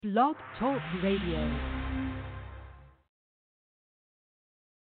Blog Talk Radio.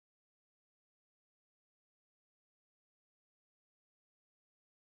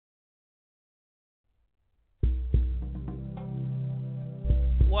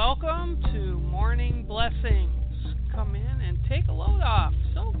 Welcome to Morning Blessings. Come in and take a load off.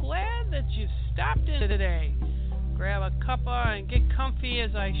 So glad that you stopped in today. Grab a cuppa and get comfy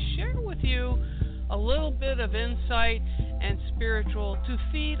as I share with you a little bit of insight and spiritual to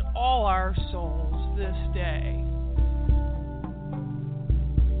feed all our souls this day.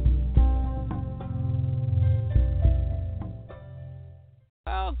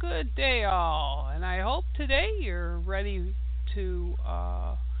 Well, good day all, and I hope today you're ready to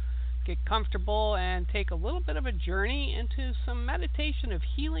get comfortable and take a little bit of a journey into some meditation of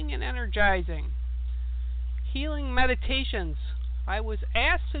healing and energizing. Healing meditations. I was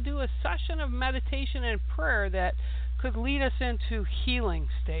asked to do a session of meditation and prayer that could lead us into healing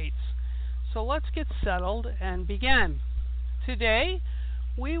states. So let's get settled and begin. Today,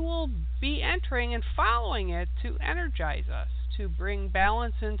 we will be entering and following it to energize us, to bring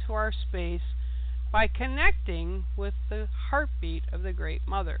balance into our space by connecting with the heartbeat of the Great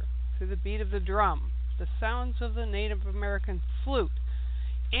Mother, through the beat of the drum, the sounds of the Native American flute,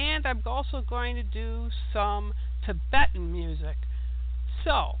 and I'm also going to do some Tibetan music.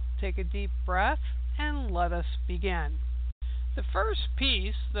 So, take a deep breath and let us begin. The first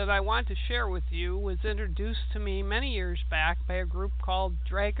piece that I want to share with you was introduced to me many years back by a group called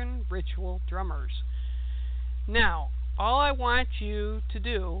Dragon Ritual Drummers. Now, all I want you to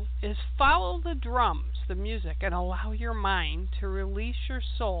do is follow the drums, the music, and allow your mind to release your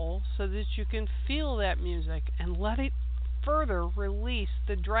soul so that you can feel that music and let it further release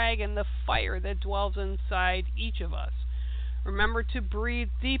the dragon, the fire that dwells inside each of us. Remember to breathe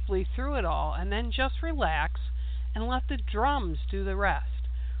deeply through it all and then just relax and let the drums do the rest.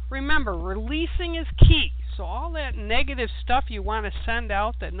 Remember, releasing is key. So all that negative stuff you want to send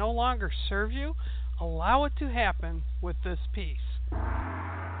out that no longer serves you, allow it to happen with this piece.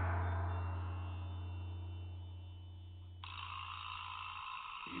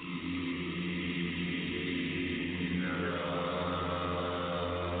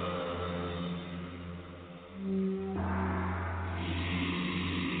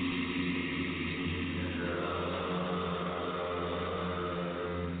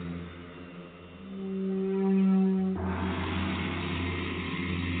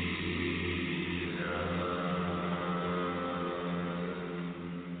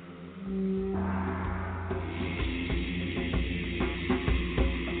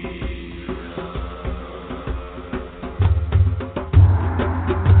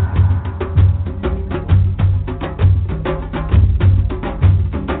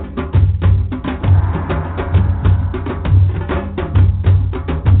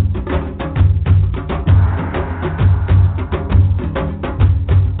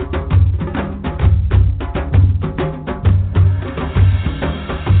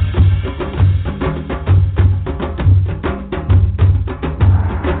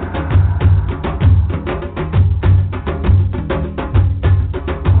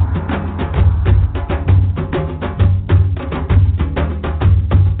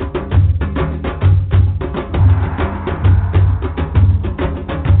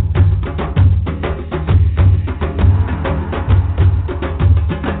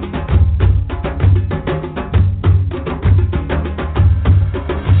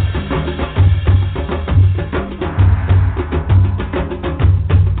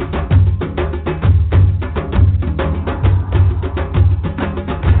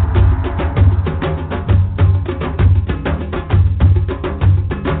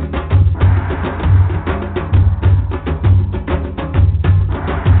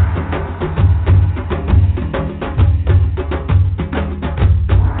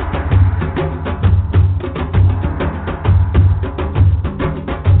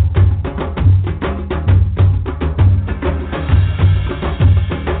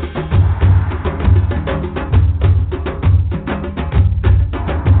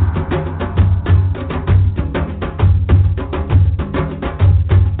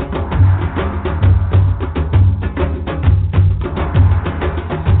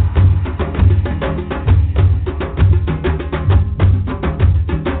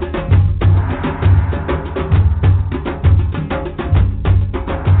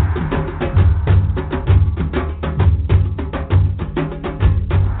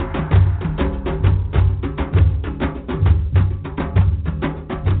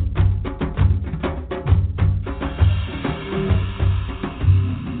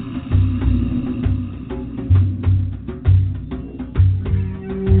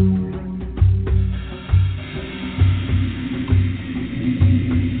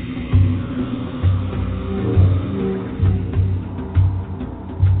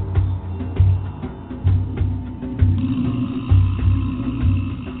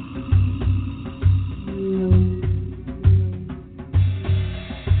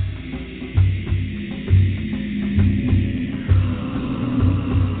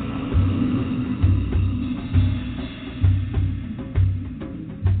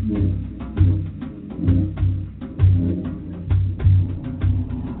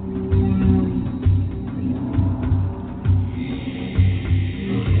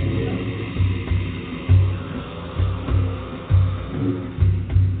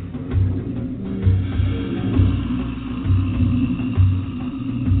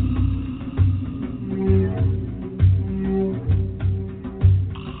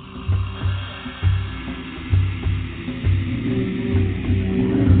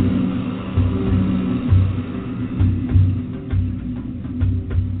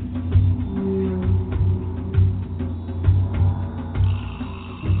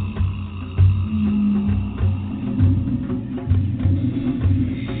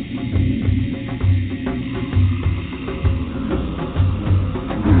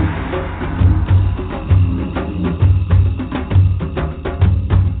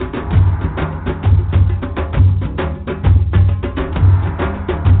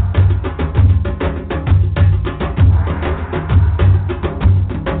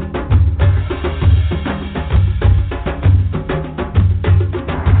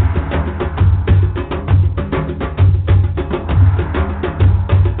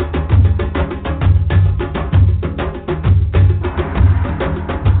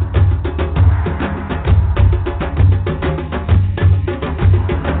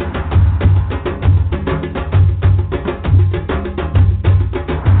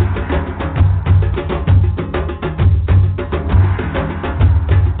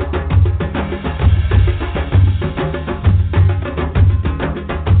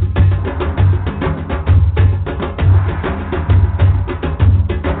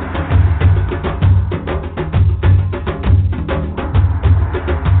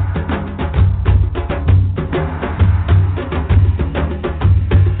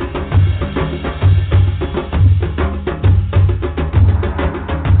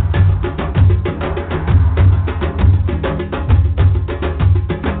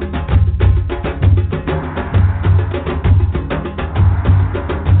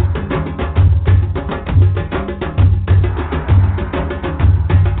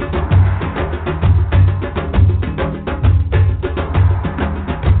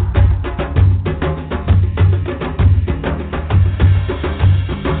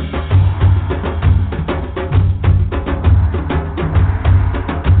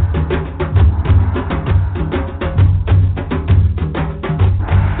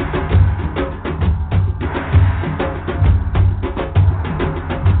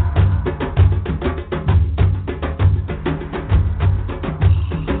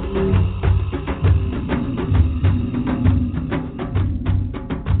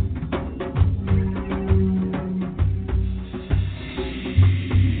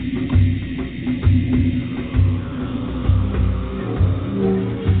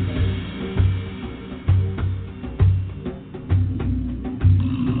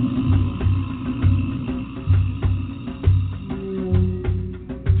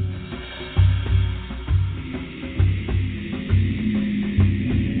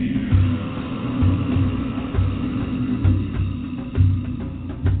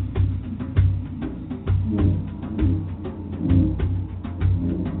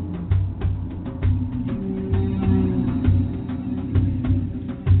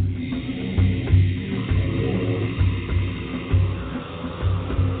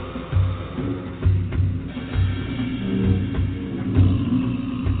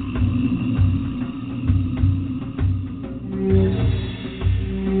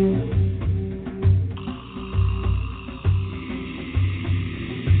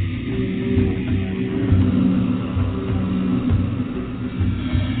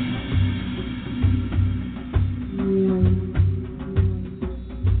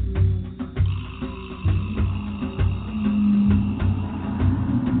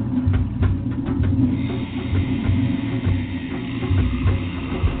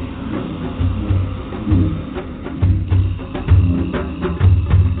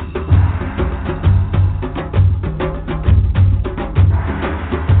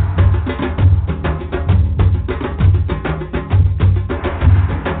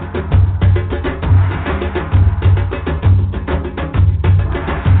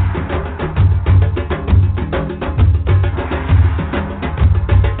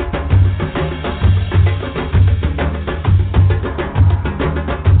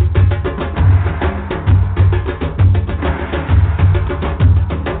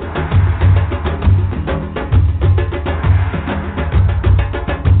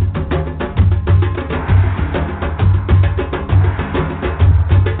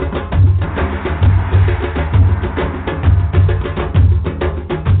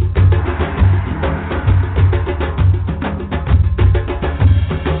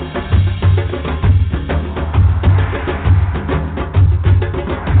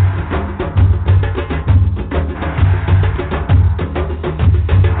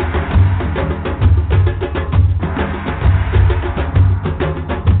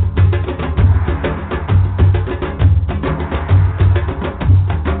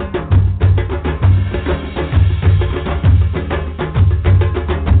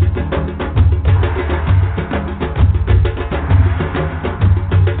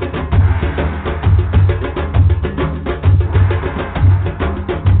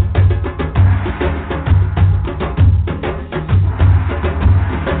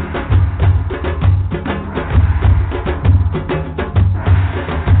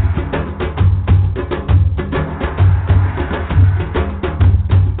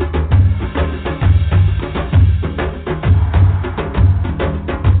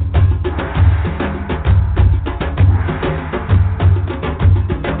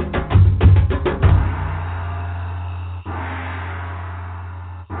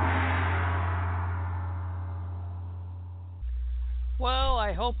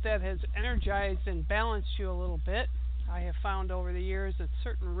 hope that has energized and balanced you a little bit. I have found over the years that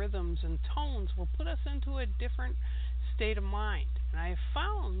certain rhythms and tones will put us into a different state of mind. And I have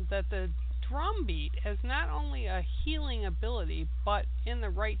found that the drum beat has not only a healing ability, but in the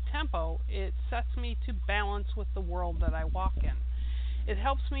right tempo, it sets me to balance with the world that I walk in. It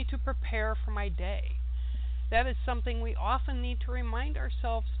helps me to prepare for my day. That is something we often need to remind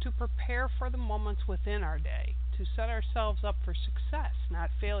ourselves, to prepare for the moments within our day, to set ourselves up for success, not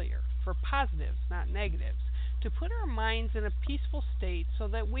failure, for positives, not negatives, to put our minds in a peaceful state so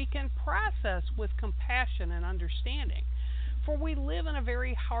that we can process with compassion and understanding. For we live in a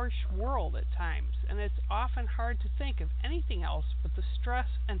very harsh world at times, and it's often hard to think of anything else but the stress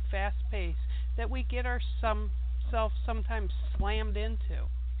and fast pace that we get ourselves sometimes slammed into.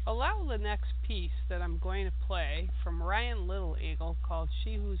 Allow the next piece that I'm going to play from Ryan Little Eagle, called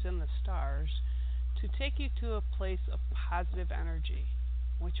She Who's in the Stars, to take you to a place of positive energy,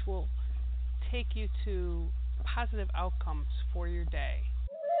 which will take you to positive outcomes for your day.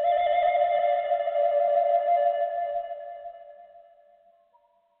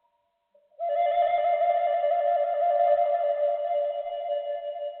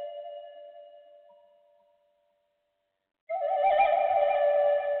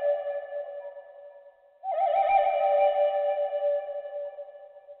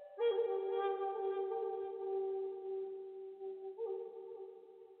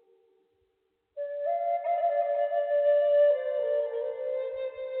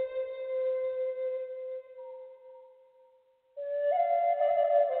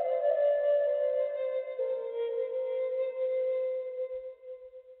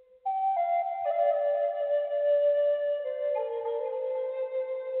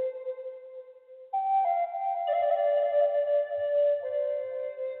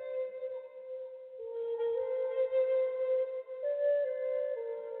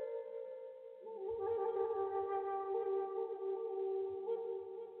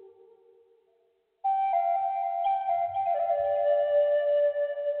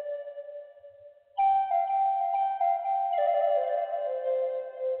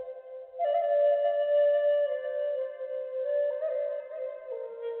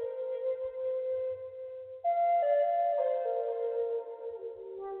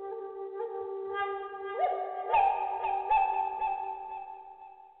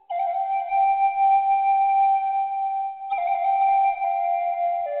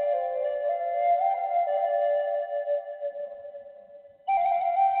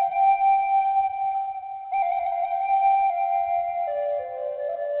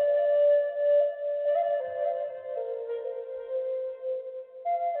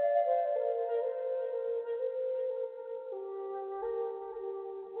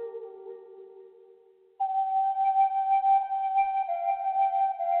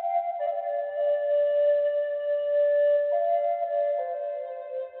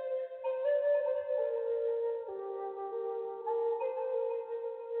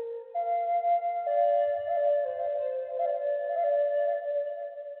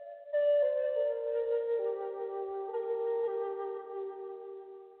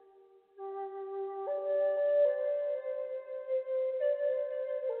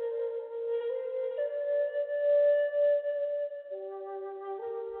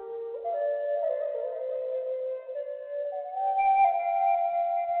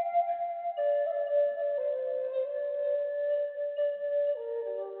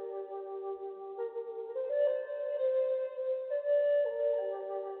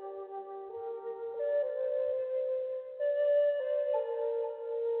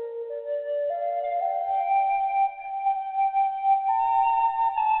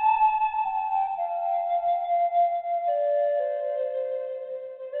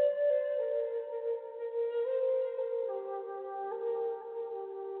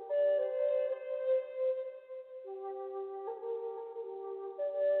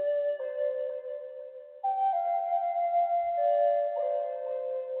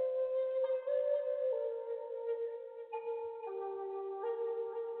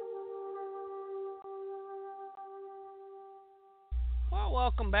 Well,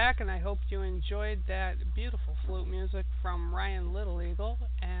 welcome back, and I hope you enjoyed that beautiful flute music from Ryan Little Eagle.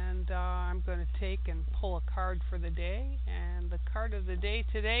 And I'm going to take and pull a card for the day. And the card of the day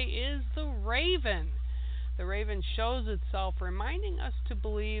today is the Raven. The Raven shows itself reminding us to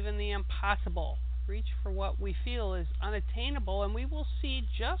believe in the impossible. Reach for what we feel is unattainable, and we will see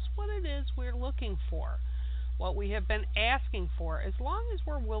just what it is we're looking for, what we have been asking for, as long as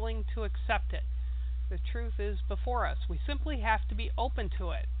we're willing to accept it. The truth is before us. We simply have to be open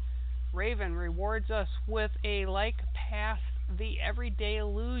to it. Raven rewards us with a like past the everyday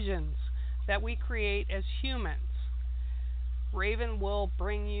illusions that we create as humans. Raven will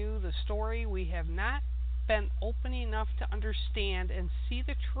bring you the story we have not been open enough to understand and see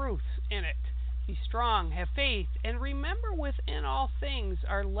the truth in it. Be strong, have faith, and remember within all things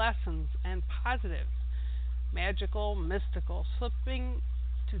are lessons and positives. Magical, mystical, slipping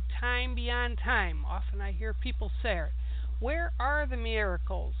to time beyond time. Often I hear people say, where are the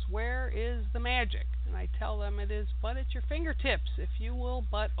miracles? Where is the magic? And I tell them it is but at your fingertips if you will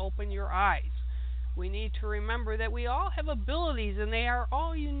but open your eyes. We need to remember that we all have abilities and they are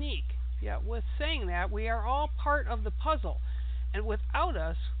all unique. Yet with saying that, we are all part of the puzzle, and without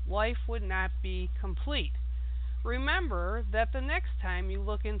us, life would not be complete. Remember that the next time you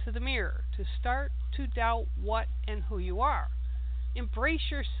look into the mirror, to start to doubt what and who you are. Embrace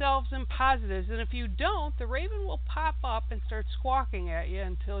yourselves in positives, and if you don't, the raven will pop up and start squawking at you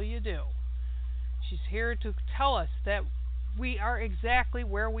until you do. She's here to tell us that we are exactly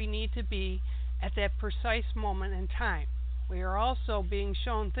where we need to be at that precise moment in time. We are also being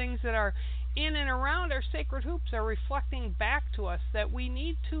shown things that are in and around our sacred hoops are reflecting back to us that we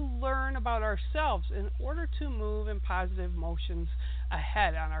need to learn about ourselves in order to move in positive motions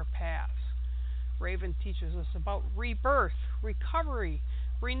ahead on our paths. Raven teaches us about rebirth, recovery,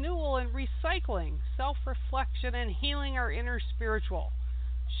 renewal and recycling, self-reflection and healing our inner spiritual.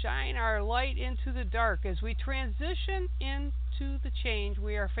 Shine our light into the dark as we transition into the change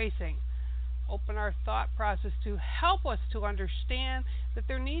we are facing. Open our thought process to help us to understand that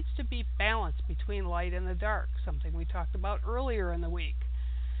there needs to be balance between light and the dark, something we talked about earlier in the week.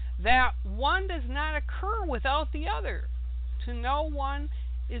 That one does not occur without the other. To know one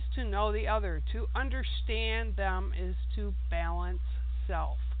is to know the other. To understand them is to balance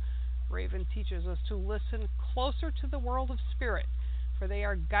self. Raven teaches us to listen closer to the world of spirit, for they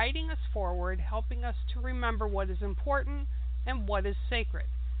are guiding us forward, helping us to remember what is important and what is sacred.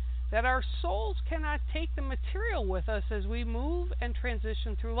 That our souls cannot take the material with us as we move and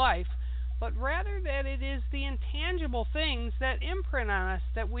transition through life, but rather that it is the intangible things that imprint on us,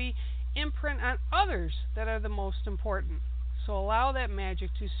 that we imprint on others, that are the most important. So allow that magic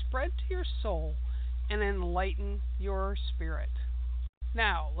to spread to your soul and enlighten your spirit.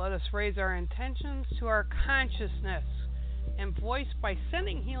 Now, let us raise our intentions to our consciousness and voice by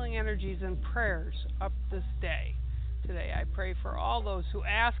sending healing energies and prayers up this day. Today I pray for all those who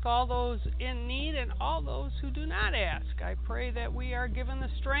ask, all those in need, and all those who do not ask. I pray that we are given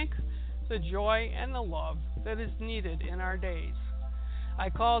the strength, the joy, and the love that is needed in our days. I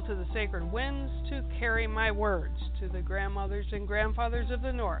call to the sacred winds to carry my words to the grandmothers and grandfathers of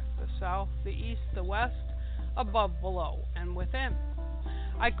the north, the south, the east, the west, above, below, and within.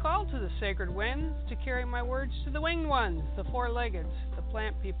 I call to the sacred winds to carry my words to the winged ones, the four-legged, the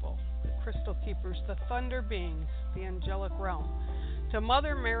plant people, the crystal keepers, the thunder beings, the angelic realm, to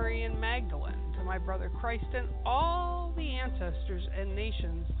Mother Mary and Magdalene, to my brother Christ, and all the ancestors and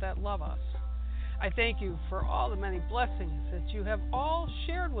nations that love us. I thank you for all the many blessings that you have all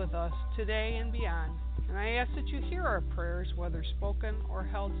shared with us today and beyond, and I ask that you hear our prayers, whether spoken or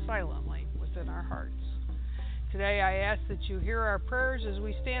held silently within our hearts. Today I ask that you hear our prayers as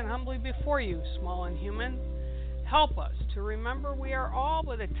we stand humbly before you, small and human. Help us to remember we are all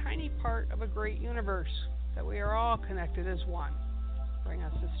but a tiny part of a great universe, that we are all connected as one. Bring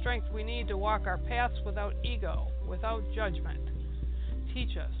us the strength we need to walk our paths without ego, without judgment.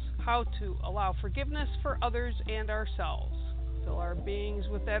 Teach us how to allow forgiveness for others and ourselves. Fill our beings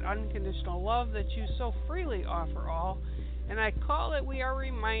with that unconditional love that you so freely offer all. And I call it we are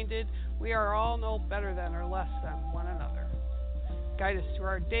reminded we are all no better than or less than one another. Guide us through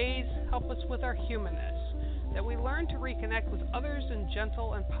our days. Help us with our humanness, that we learn to reconnect with others in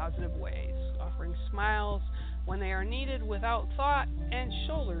gentle and positive ways, offering smiles when they are needed without thought, and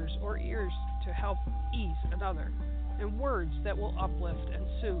shoulders or ears to help ease another, and words that will uplift and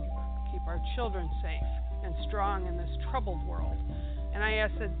soothe. Keep our children safe and strong in this troubled world. And I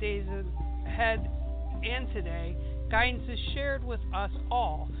ask that days ahead and today, guidance is shared with us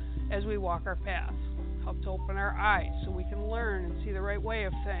all as we walk our paths. Help to open our eyes so we can learn and see the right way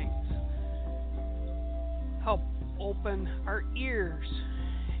of things. Help open our ears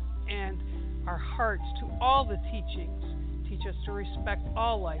and our hearts to all the teachings. Teach us to respect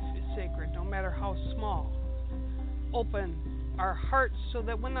all life is sacred, no matter how small. Open our hearts so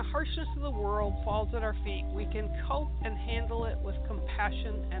that when the harshness of the world falls at our feet, we can cope and handle it with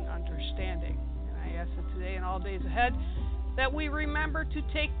compassion and understanding. And I ask that today and all days ahead that we remember to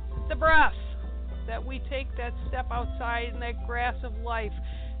take the breath, that we take that step outside in that grass of life,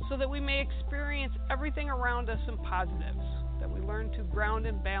 so that we may experience everything around us in positives, that we learn to ground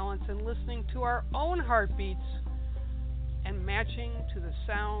and balance in listening to our own heartbeats and matching to the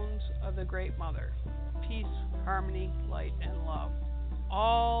sounds of the Great Mother. Peace, harmony, light, and love.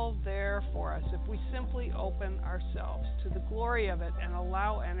 All there for us if we simply open ourselves to the glory of it and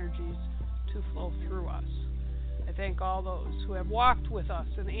allow energies to flow through us. I thank all those who have walked with us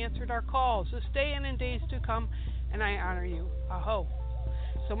and answered our calls this day and in days to come, and I honor you. Aho.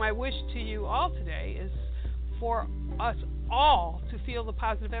 So my wish to you all today is for us all to feel the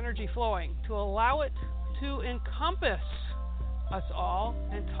positive energy flowing, to allow it to encompass us all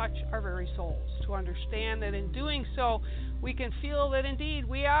and touch our very souls, to understand that in doing so, we can feel that indeed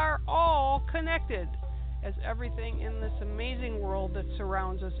we are all connected, as everything in this amazing world that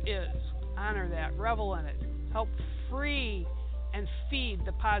surrounds us is. Honor that, revel in it, help free and feed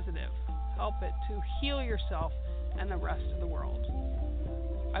the positive, help it to heal yourself and the rest of the world.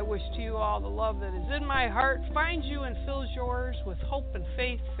 I wish to you all the love that is in my heart finds you and fills yours with hope and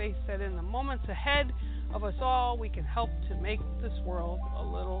faith that in the moments ahead of us all we can help to make this world a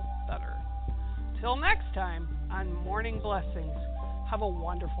little better. Till next time on Morning Blessings, have a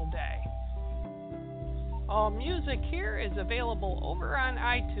wonderful day. All music here is available over on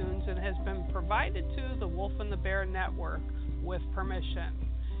iTunes and has been provided to the Wolf and the Bear Network with permission.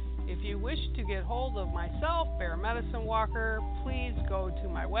 If you wish to get hold of myself, Bear Medicinewalker, please go to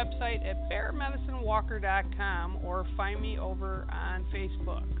my website at bearmedicinewalker.com or find me over on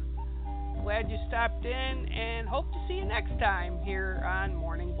Facebook. Glad you stopped in and hope to see you next time here on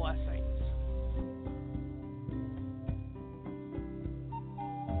Morning Blessings.